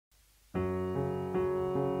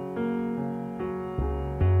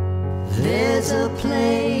There's a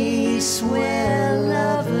place where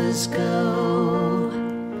lovers go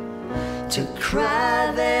to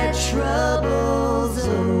cry their troubles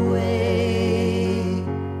away,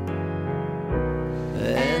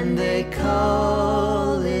 and they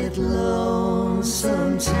call it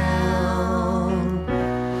Lonesome Town,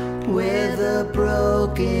 where the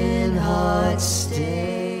broken hearts stay.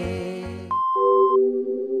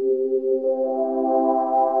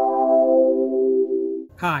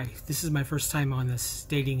 Hi, this is my first time on this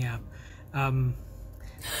dating app.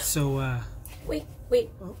 Wait,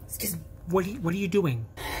 excuse me. What are you doing?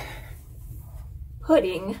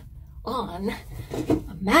 Putting on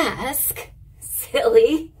a mask?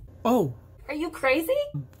 Silly. Oh. Are you crazy?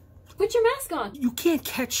 Put your mask on. You can't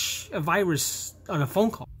catch a virus on a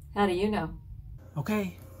phone call. How do you know?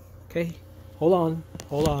 Okay. Hold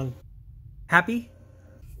on. Happy?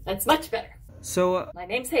 That's much better. So, my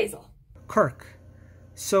name's Hazel. Kirk.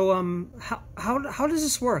 So, how does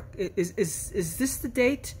this work? Is this the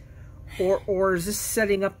date, or is this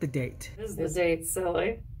setting up the date? This is the date,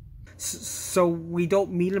 silly. So we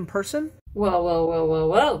don't meet in person?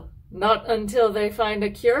 Whoa. Not until they find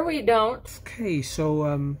a cure, we don't. Okay, so,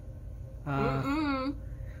 Are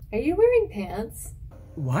you wearing pants?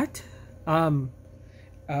 What? Hi,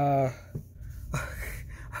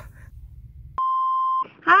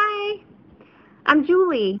 I'm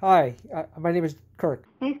Julie. Hi, my name is Kirk.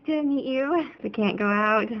 Nice to meet you. We can't go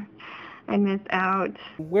out. I miss out.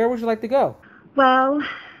 Where would you like to go? Well,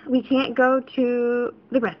 we can't go to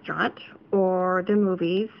the restaurant or the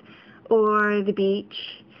movies or the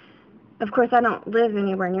beach. Of course, I don't live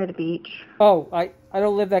anywhere near the beach. Oh, I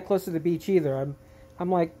don't live that close to the beach either.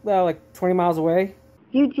 I'm like 20 miles away.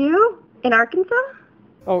 You do? In Arkansas?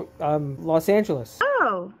 Oh, Los Angeles.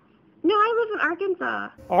 Oh, no, I live in Arkansas.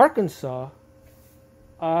 Arkansas?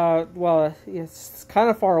 Well, it's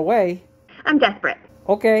kind of far away. I'm desperate.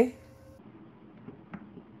 Okay.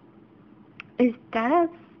 Is that a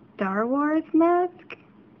Star Wars mask?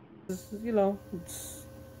 You know, it's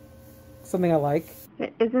something I like.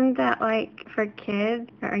 Isn't that like for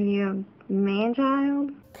kids? Are you a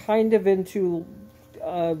man-child? Kind of into,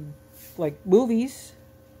 like movies.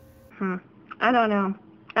 I don't know.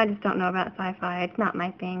 I just don't know about sci-fi. It's not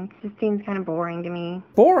my thing. It just seems kind of boring to me.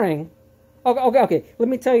 Boring? Okay. Let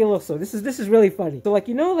me tell you a little story. This is really funny. So, like,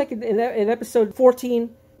 you know, like in episode 14,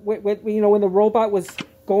 when the robot was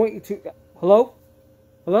going to... Hello?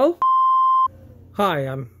 Hi,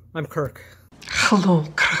 I'm Kirk. Hello,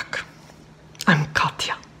 Kirk. I'm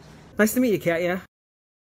Katya. Nice to meet you, Katya.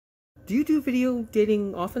 Do you do video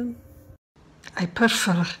dating often? I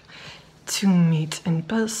prefer to meet in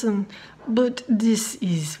person, but this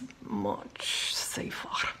is much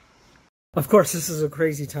safer. Of course, this is a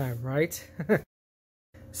crazy time, right?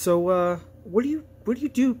 So, what do you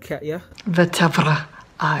do, Katya? Whatever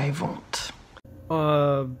I want.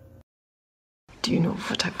 Do you know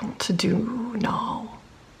what I want to do now?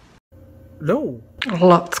 No.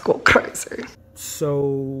 Let's go crazy. So,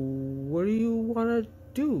 what do you want to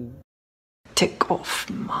do? Take off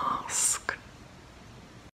mask.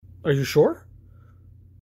 Are you sure?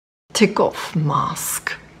 Take off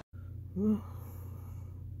mask.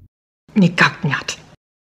 Никак нет.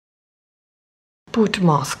 Put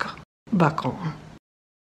mask back on.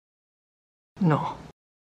 No.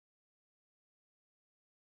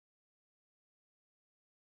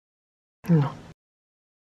 No.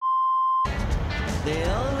 The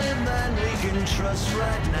only man we can trust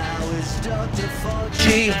right now is Dr.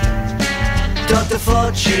 Fauci. Dr.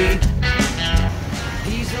 Fauci.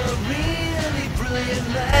 He's a really brilliant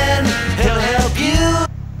man. He'll help you.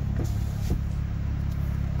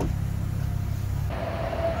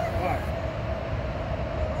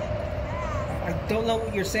 I don't know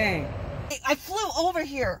what you're saying. I flew over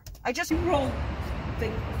here. I just rolled.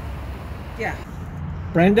 Yeah.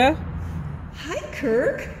 Brenda? Hi,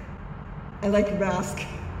 Kirk. I like your mask.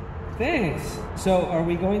 Thanks. So, are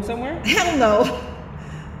we going somewhere? Hell no.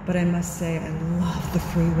 But I must say, I love the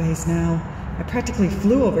freeways now. I practically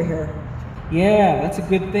flew over here. Yeah, that's a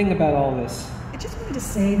good thing about all this. I just wanted to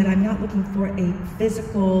say that I'm not looking for a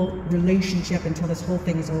physical relationship until this whole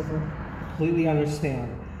thing is over. Completely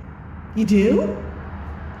understand. You do?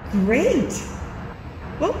 Great.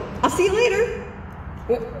 Well, I'll see you later.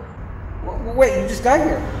 Wait, you just got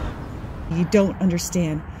here. You don't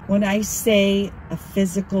understand. When I say a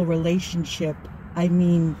physical relationship, I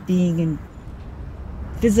mean being in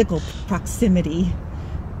physical proximity.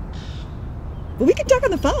 But we can talk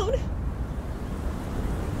on the phone.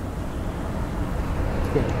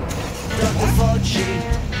 Dr. Fauci,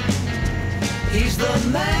 he's the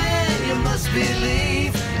man you must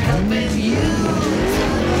believe, helping you.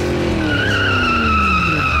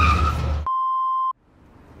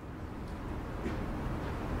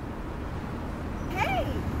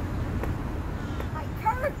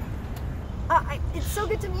 It's so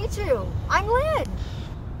good to meet you. I'm Lynn.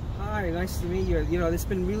 Hi, nice to meet you. You know, it's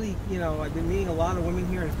been really, you know, I've been meeting a lot of women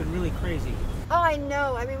here, and it's been really crazy. Oh, I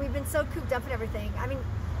know. I mean, we've been so cooped up and everything. I mean,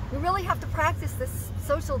 we really have to practice this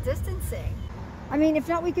social distancing. I mean, if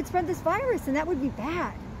not, we could spread this virus, and that would be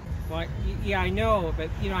bad. Well, yeah, I know, but,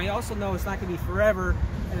 you know, I also know it's not going to be forever,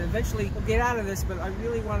 and eventually we'll get out of this, but I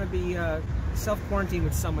really want to be self-quarantined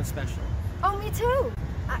with someone special. Oh, me too.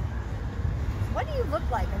 What do you look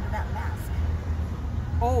like under that mask?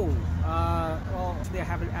 Oh, well, I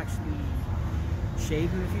haven't actually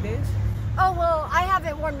shaved in a few days. Oh, well, I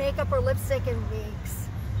haven't worn makeup or lipstick in weeks.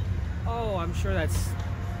 Oh, I'm sure that's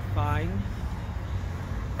fine.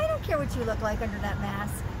 I don't care what you look like under that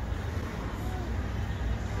mask.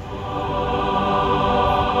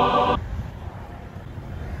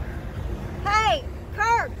 Hey,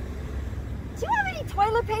 Kirk! Do you have any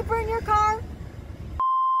toilet paper in your car?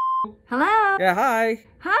 Hello? Yeah, hi.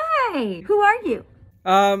 Hi! Who are you?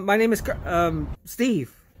 My name is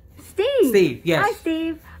Steve. Steve. Steve, yes. Hi,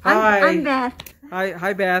 Steve. Hi. I'm Beth.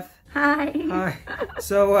 Hi, Beth. Hi. Hi.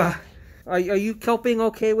 So, are you coping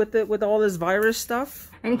okay with all this virus stuff?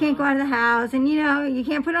 And you can't go out of the house, and you know, you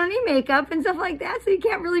can't put on any makeup and stuff like that, so you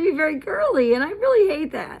can't really be very girly, and I really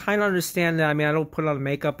hate that. Kind of understand that. I mean, I don't put on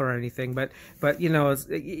makeup or anything, but you know,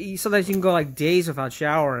 sometimes you can go like days without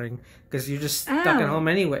showering because you're just stuck at home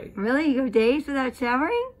anyway. Really? You go days without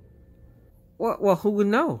showering? Well, who would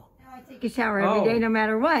know? I take a shower every day, no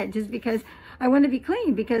matter what, just because I want to be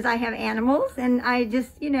clean, because I have animals, and I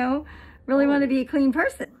just, you know, really want to be a clean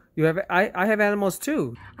person. You have? I have animals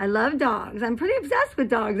too. I love dogs. I'm pretty obsessed with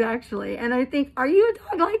dogs, actually. And I think, are you a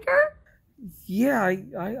dog liker? Yeah,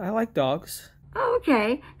 I like dogs. Oh,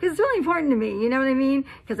 okay. Because it's really important to me. You know what I mean?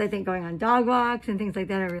 Because I think going on dog walks and things like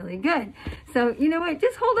that are really good. So, you know what?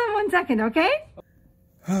 Just hold on 1 second, okay?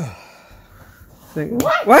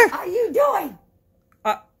 What are you doing?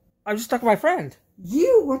 I'm just talking to my friend.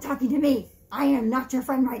 You were talking to me. I am not your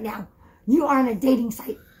friend right now. You are on a dating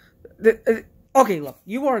site. Okay, look,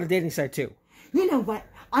 you were on a dating site too. You know what?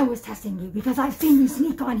 I was testing you because I've seen you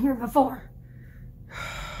sneak on here before.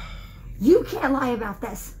 You can't lie about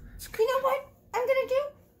this. You know what I'm going to do?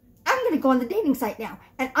 I'm going to go on the dating site now.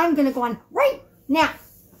 And I'm going to go on right now.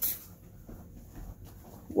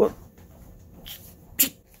 Well,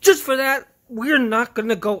 just for that, we're not going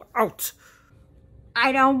to go out.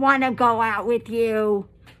 I don't want to go out with you.